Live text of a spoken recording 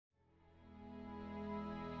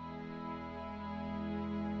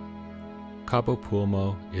Cabo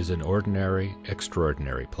Pulmo is an ordinary,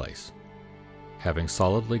 extraordinary place. Having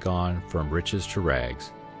solidly gone from riches to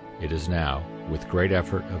rags, it is now, with great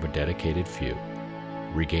effort of a dedicated few,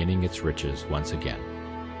 regaining its riches once again.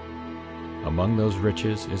 Among those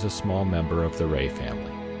riches is a small member of the Ray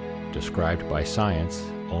family, described by science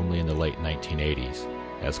only in the late 1980s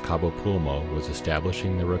as Cabo Pulmo was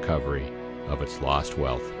establishing the recovery of its lost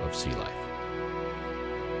wealth of sea life.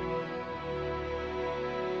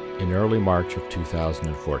 In early March of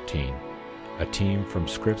 2014, a team from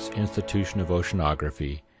Scripps Institution of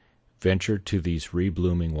Oceanography ventured to these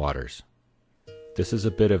re-blooming waters. This is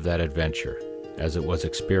a bit of that adventure, as it was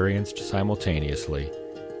experienced simultaneously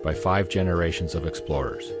by 5 generations of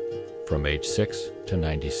explorers, from age 6 to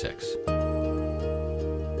 96.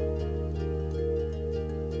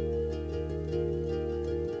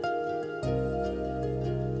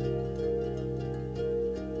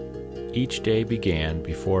 Each day began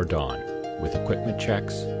before dawn with equipment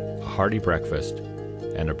checks, a hearty breakfast,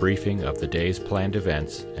 and a briefing of the day's planned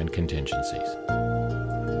events and contingencies.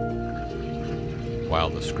 While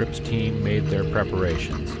the Scripps team made their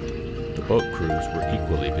preparations, the boat crews were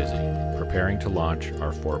equally busy, preparing to launch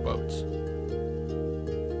our 4 boats.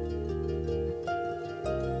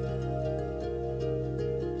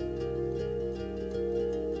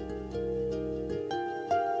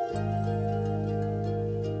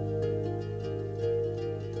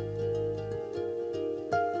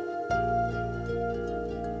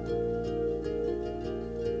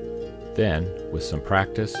 Then, with some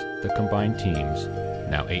practice, the combined teams,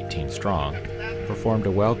 now 18 strong, performed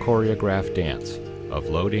a well-choreographed dance of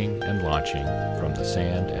loading and launching from the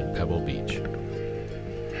sand and pebble beach.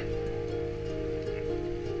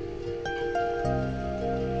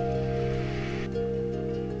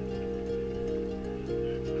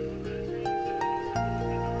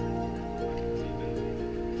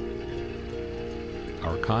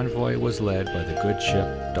 Our convoy was led by the good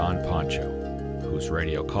ship Don Poncho, whose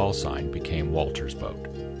radio call sign became Walter's boat,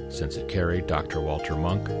 since it carried Dr. Walter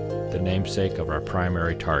Munk, the namesake of our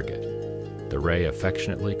primary target, the ray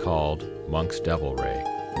affectionately called Munk's Devil Ray,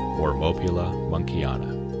 or Mobula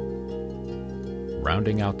munkiana.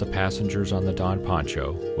 Rounding out the passengers on the Don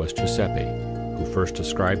Poncho was Giuseppe, who first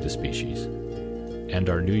described the species, and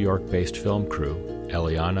our New York-based film crew,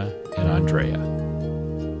 Eliana and Andrea.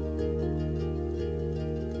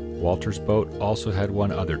 Walter's boat also had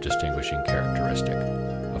one other distinguishing characteristic,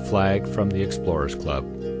 a flag from the Explorers Club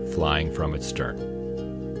flying from its stern.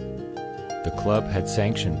 The club had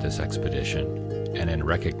sanctioned this expedition, and in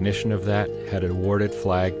recognition of that had awarded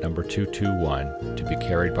flag number 221 to be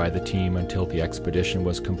carried by the team until the expedition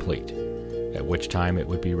was complete, at which time it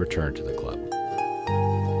would be returned to the club.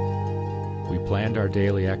 We planned our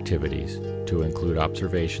daily activities to include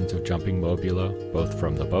observations of jumping mobula both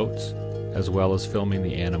from the boats as well as filming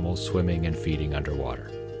the animals swimming and feeding underwater.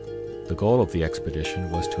 The goal of the expedition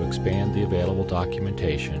was to expand the available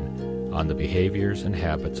documentation on the behaviors and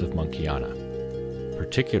habits of munkiana,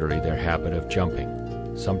 particularly their habit of jumping,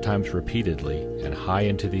 sometimes repeatedly and high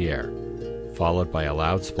into the air, followed by a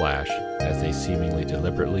loud splash as they seemingly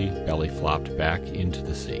deliberately belly flopped back into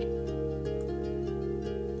the sea.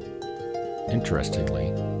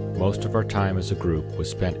 Interestingly, most of our time as a group was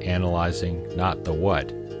spent analyzing not the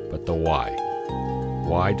what, but the why.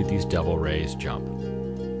 Why do these devil rays jump?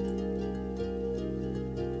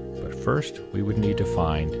 But first, we would need to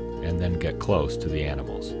find and then get close to the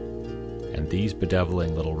animals. And these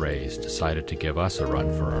bedeviling little rays decided to give us a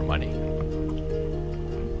run for our money.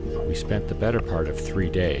 We spent the better part of 3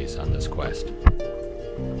 days on this quest.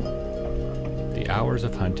 The hours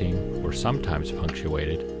of hunting were sometimes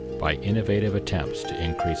punctuated by innovative attempts to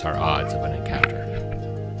increase our odds of an encounter.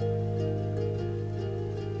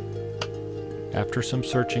 After some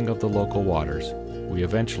searching of the local waters, we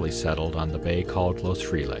eventually settled on the bay called Los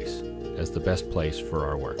Friles as the best place for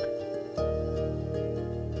our work.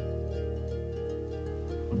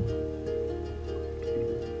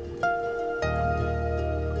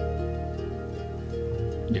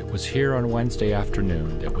 It was here on Wednesday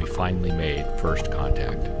afternoon that we finally made first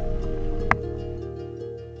contact.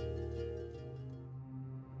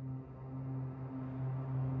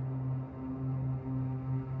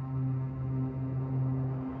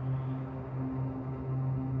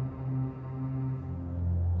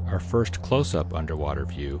 Our first close-up underwater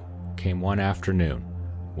view came one afternoon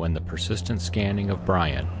when the persistent scanning of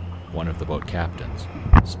Brian, one of the boat captains,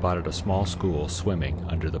 spotted a small school swimming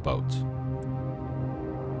under the boats.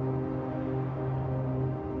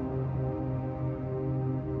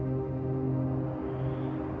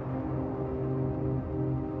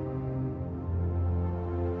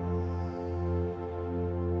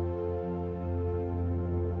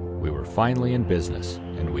 were finally in business,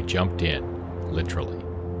 and we jumped in, literally,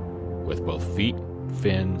 with both feet,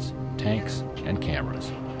 fins, tanks, and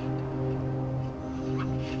cameras.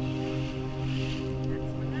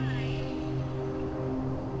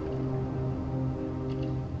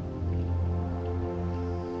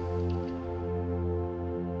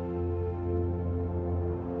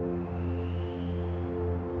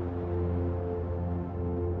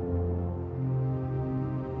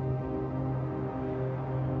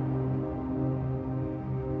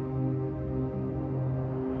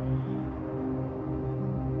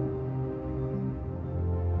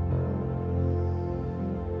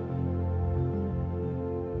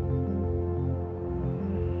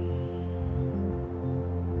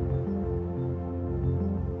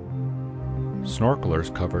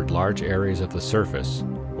 Snorkelers covered large areas of the surface,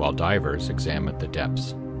 while divers examined the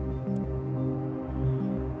depths.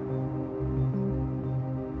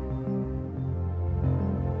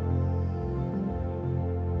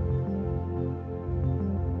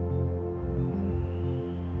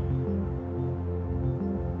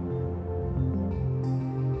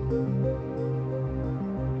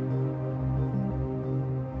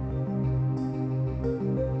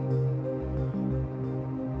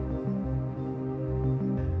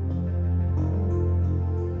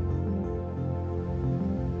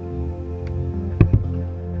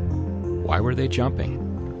 Why were they jumping?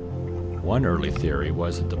 One early theory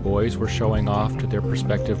was that the boys were showing off to their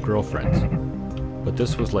prospective girlfriends, but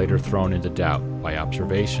this was later thrown into doubt by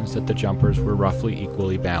observations that the jumpers were roughly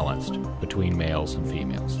equally balanced between males and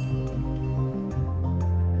females.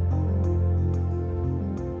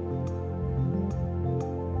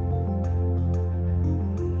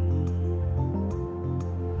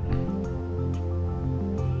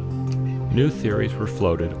 New theories were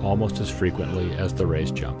floated almost as frequently as the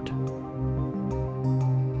rays jumped.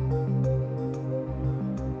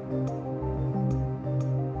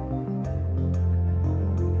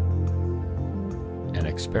 An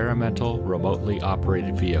experimental remotely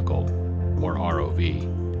operated vehicle, or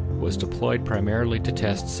ROV, was deployed primarily to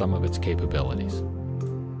test some of its capabilities.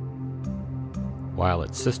 While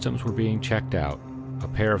its systems were being checked out, a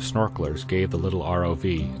pair of snorkelers gave the little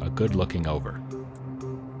ROV a good looking over.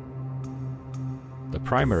 The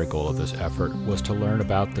primary goal of this effort was to learn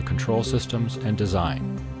about the control systems and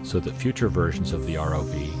design so that future versions of the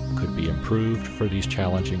ROV could be improved for these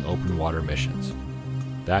challenging open water missions.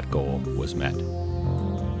 That goal was met.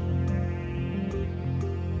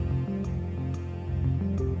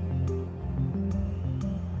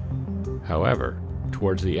 However,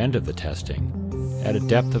 towards the end of the testing, at a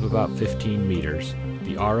depth of about 15 meters,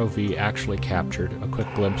 the ROV actually captured a quick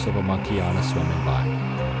glimpse of a munkiana swimming by.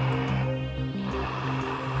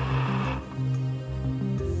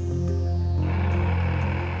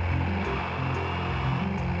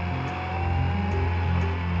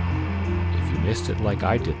 If you missed it like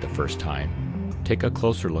I did the first time, take a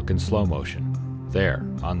closer look in slow motion, there,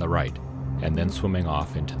 on the right, and then swimming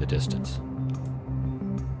off into the distance.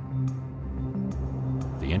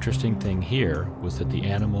 The interesting thing here was that the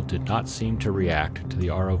animal did not seem to react to the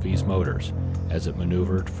ROV's motors as it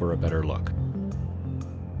maneuvered for a better look.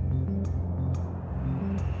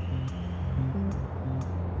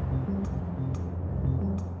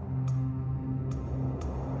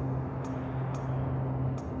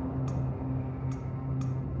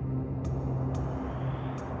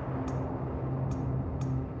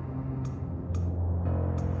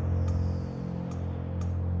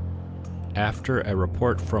 After a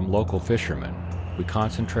report from local fishermen, we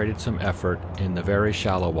concentrated some effort in the very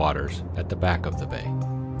shallow waters at the back of the bay.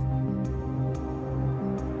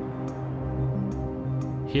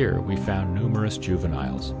 Here we found numerous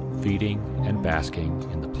juveniles feeding and basking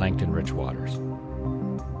in the plankton-rich waters.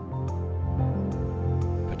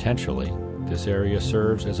 Potentially, this area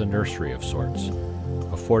serves as a nursery of sorts,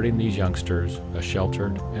 affording these youngsters a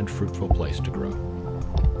sheltered and fruitful place to grow.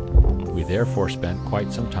 We therefore spent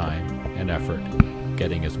quite some time and effort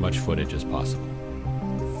getting as much footage as possible.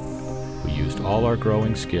 We used all our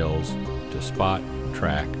growing skills to spot,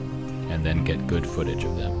 track, and then get good footage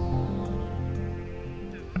of them.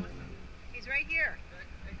 He's right here.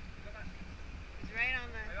 He's right on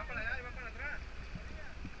the...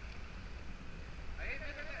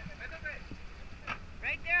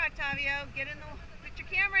 Right there, Octavio. Get in the... Put your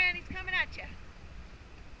camera in. He's coming at you.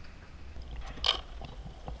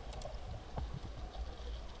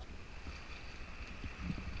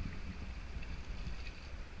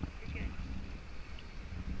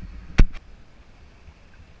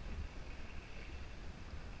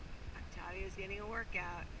 Octavio's getting a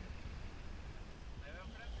workout.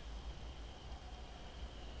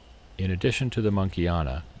 In addition to the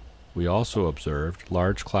munkiana, We also observed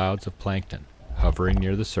large clouds of plankton hovering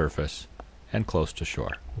near the surface and close to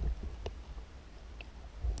shore.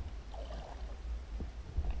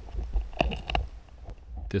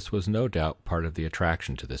 This was no doubt part of the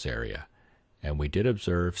attraction to this area, and we did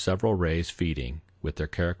observe several rays feeding with their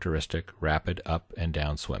characteristic rapid up and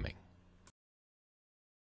down swimming.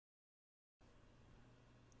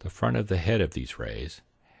 The front of the head of these rays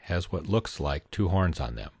has what looks like two horns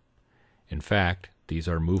on them. In fact, these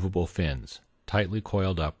are movable fins, tightly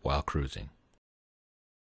coiled up while cruising.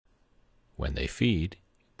 When they feed,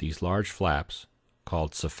 these large flaps,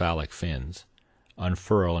 called cephalic fins,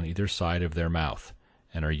 unfurl on either side of their mouth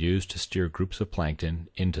and are used to steer groups of plankton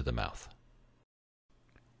into the mouth.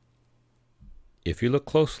 If you look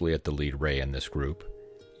closely at the lead ray in this group,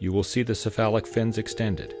 you will see the cephalic fins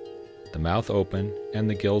extended, the mouth open and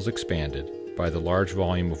the gills expanded by the large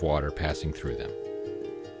volume of water passing through them.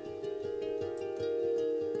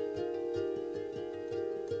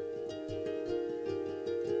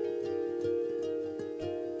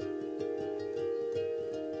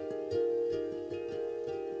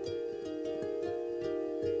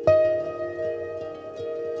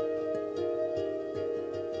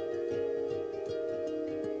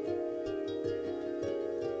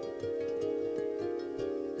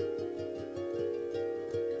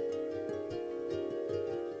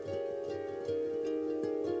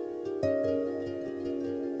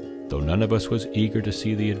 Though none of us was eager to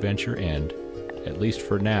see the adventure end, at least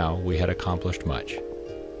for now we had accomplished much,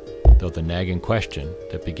 though the nagging question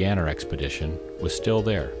that began our expedition was still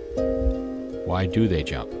there. Why do they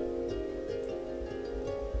jump?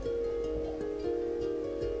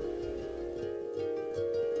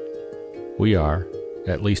 We are,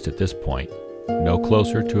 at least at this point, no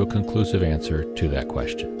closer to a conclusive answer to that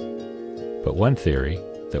question. But one theory,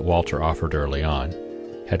 that Walter offered early on,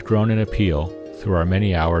 had grown in appeal through our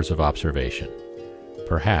many hours of observation.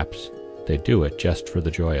 Perhaps they do it just for the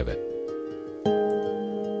joy of it.